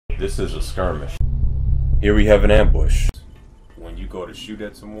This is a skirmish. Here we have an ambush. When you go to shoot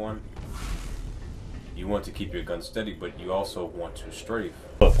at someone, you want to keep your gun steady, but you also want to strafe.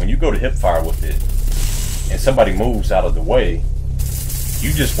 Look, when you go to hip fire with it, and somebody moves out of the way,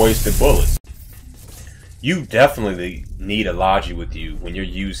 you just wasted bullets. You definitely need a Logi with you when you're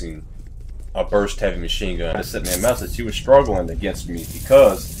using a burst heavy machine gun. I sent me a message. He was struggling against me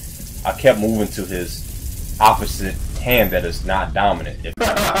because I kept moving to his opposite hand that is not dominant.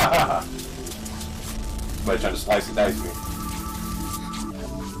 But trying to slice and dice me.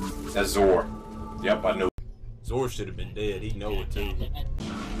 That's Zor. Yep, I knew. Zor should have been dead. He know it too.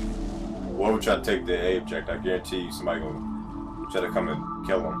 Whoever try to take the A object, I guarantee you somebody gonna try to come and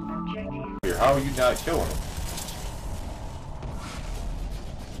kill him. Here, how are you not killing him?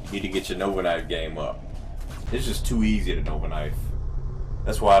 You need to get your Nova Knife game up. It's just too easy to Nova Knife.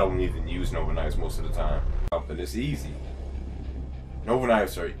 That's why I don't even use Nova Knives most of the time. But it's easy. Nova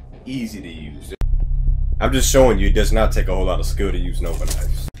Knives are easy to use. I'm just showing you it does not take a whole lot of skill to use Nova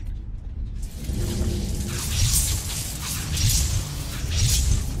Knives.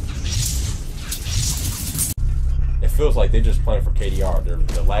 It feels like they're just playing for KDR.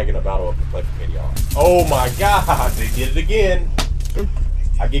 They're lagging a battle up to play for KDR. Oh my god, they did it again.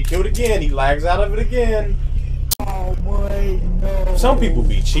 I get killed again. He lags out of it again. Oh boy, no. Some people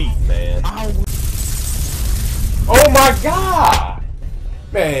be cheating, man. Oh my god!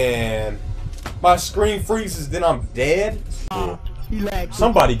 Man. My screen freezes, then I'm dead?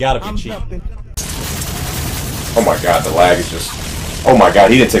 Somebody gotta be cheating. Oh my god, the lag is just... Oh my god,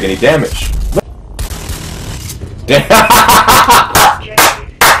 he didn't take any damage.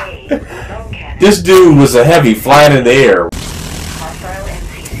 This dude was a heavy flying in the air.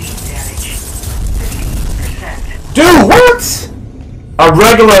 Dude, what? A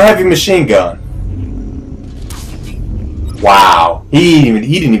regular heavy machine gun. Wow. He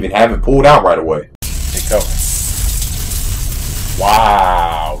didn't even have it pulled out right away. They cover.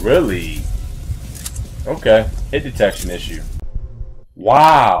 Wow, really? Okay. Hit detection issue.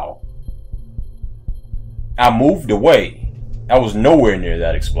 Wow. I moved away. I was nowhere near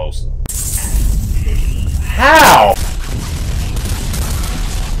that explosive. How?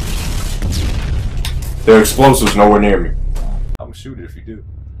 There are explosives nowhere near me. I'm gonna shoot it if you do.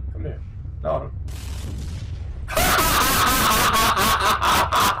 Come here. No.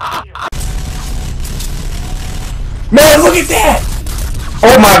 Man, look at that!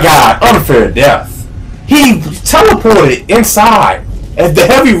 Oh my god, unfair death. He teleported inside as the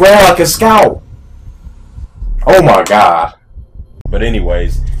heavy ran like a scout. Oh my god. But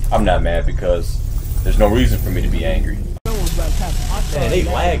anyways, I'm not mad because there's no reason for me to be angry. Man, they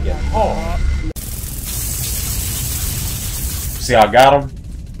lagging hard. See how I got him?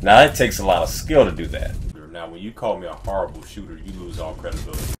 Now it takes a lot of skill to do that. Now when you call me a horrible shooter, you lose all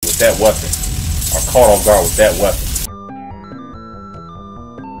credibility. With that weapon, or caught off guard with that weapon.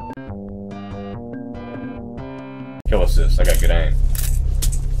 Kill assist, I got good aim.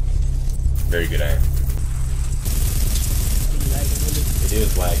 Very good aim. It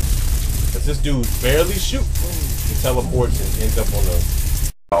is lagging. Cause this dude barely shoots. He teleports and ends up on the...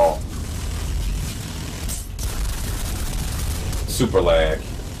 Oh. Super lag.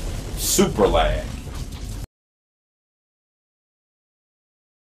 Super lag.